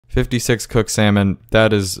56 cooked salmon.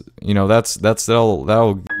 That is, you know,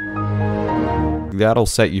 that'll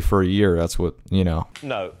set you for a year. That's what, you know.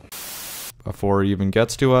 No. Before it even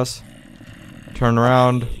gets to us. Turn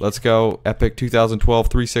around. Let's go. Epic 2012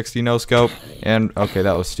 360 no scope. And okay,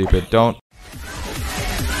 that was stupid. Don't.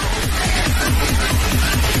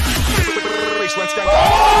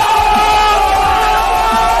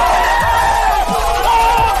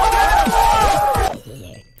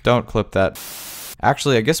 Don't clip that.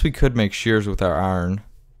 Actually, I guess we could make shears with our iron.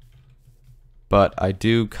 But I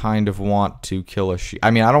do kind of want to kill a sheep. I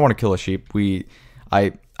mean, I don't want to kill a sheep.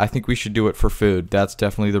 I think we should do it for food. That's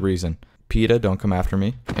definitely the reason. PETA, don't come after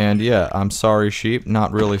me. And yeah, I'm sorry, sheep.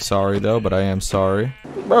 Not really sorry though, but I am sorry.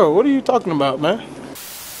 Bro, what are you talking about, man?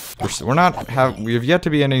 We have yet to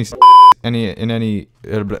be in any.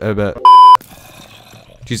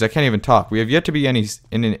 Jeez, I can't even talk. We have yet to be in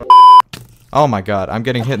any. Oh my god, I'm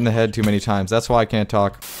getting hit in the head too many times. That's why I can't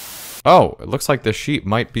talk. Oh, it looks like the sheep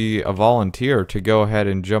might be a volunteer to go ahead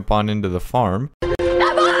and jump on into the farm. I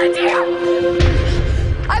volunteer!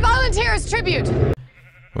 I volunteer as tribute!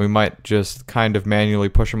 We might just kind of manually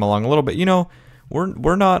push him along a little bit. You know,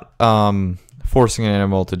 we're not forcing an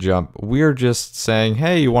animal to jump. We're just saying,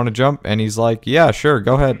 hey, you want to jump? And he's like, yeah, sure,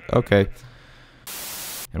 go ahead. Okay.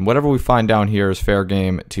 And whatever we find down here is fair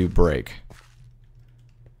game to break.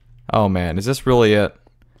 Oh man, is this really it?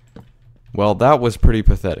 Well, that was pretty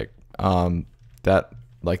pathetic. Look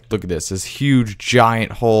at this huge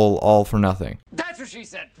giant hole all for nothing. That's what she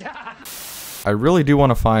said. I really do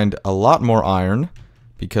want to find a lot more iron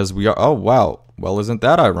because we are, oh wow, well isn't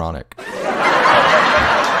that ironic?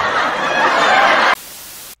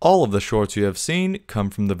 All of the shorts you have seen come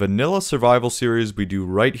from the vanilla survival series we do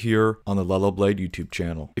right here on the Lellowblade YouTube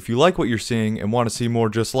channel. If you like what you're seeing and want to see more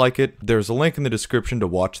just like it, there's a link in the description to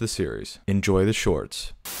watch the series. Enjoy the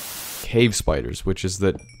shorts. Cave spiders, which is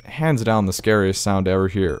the hands down the scariest sound to ever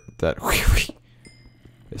hear. That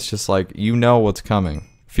it's just like, you know what's coming.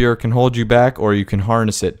 Fear can hold you back, or you can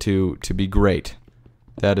harness it to be great.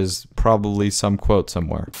 That is probably some quote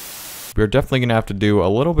somewhere. We're definitely gonna have to do a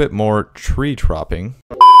little bit more tree chopping.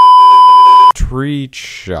 Tree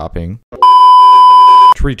chopping.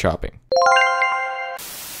 Tree chopping.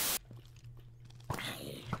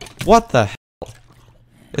 What the hell?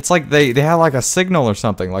 It's like they had like a signal or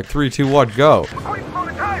something, like 3, 2, 1, go.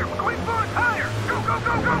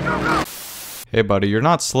 Hey buddy, you're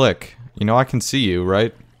not slick. You know I can see you,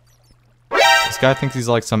 right? This guy thinks he's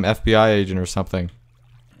like some FBI agent or something.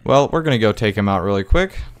 Well, we're gonna go take him out really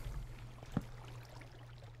quick.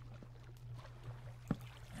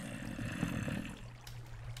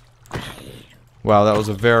 Wow, that was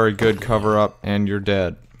a very good cover-up, and you're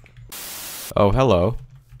dead. Oh, hello.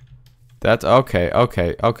 That's okay.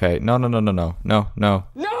 No.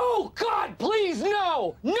 No! God, please,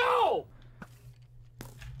 no! No!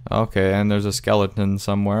 Okay, and there's a skeleton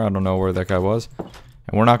somewhere. I don't know where that guy was. And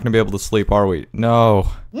we're not going to be able to sleep, are we?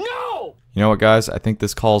 No! No! You know what, guys? I think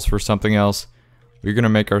this calls for something else. We're going to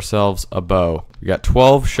make ourselves a bow. We got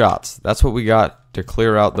 12 shots. That's what we got to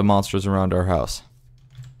clear out the monsters around our house.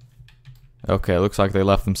 Okay, looks like they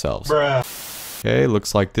left themselves. Bruh. Okay,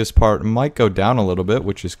 looks like this part might go down a little bit,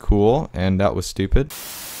 which is cool, and that was stupid.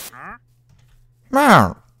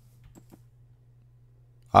 Meow.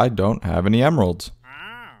 I don't have any emeralds.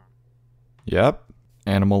 Yep.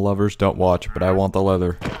 Animal lovers don't watch, but I want the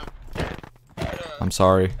leather. I'm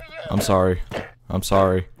sorry. I'm sorry. I'm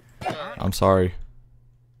sorry. I'm sorry.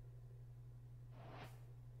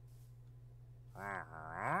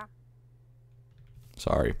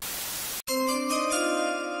 Sorry.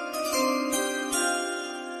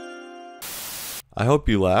 I hope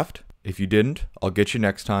you laughed. If you didn't, I'll get you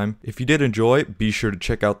next time. If you did enjoy, be sure to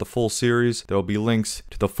check out the full series. There will be links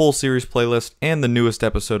to the full series playlist and the newest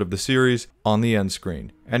episode of the series on the end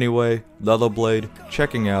screen. Anyway, Lellowblade,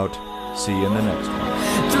 checking out. See you in the next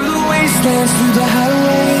one. Through the wastelands, through the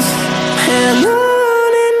highways.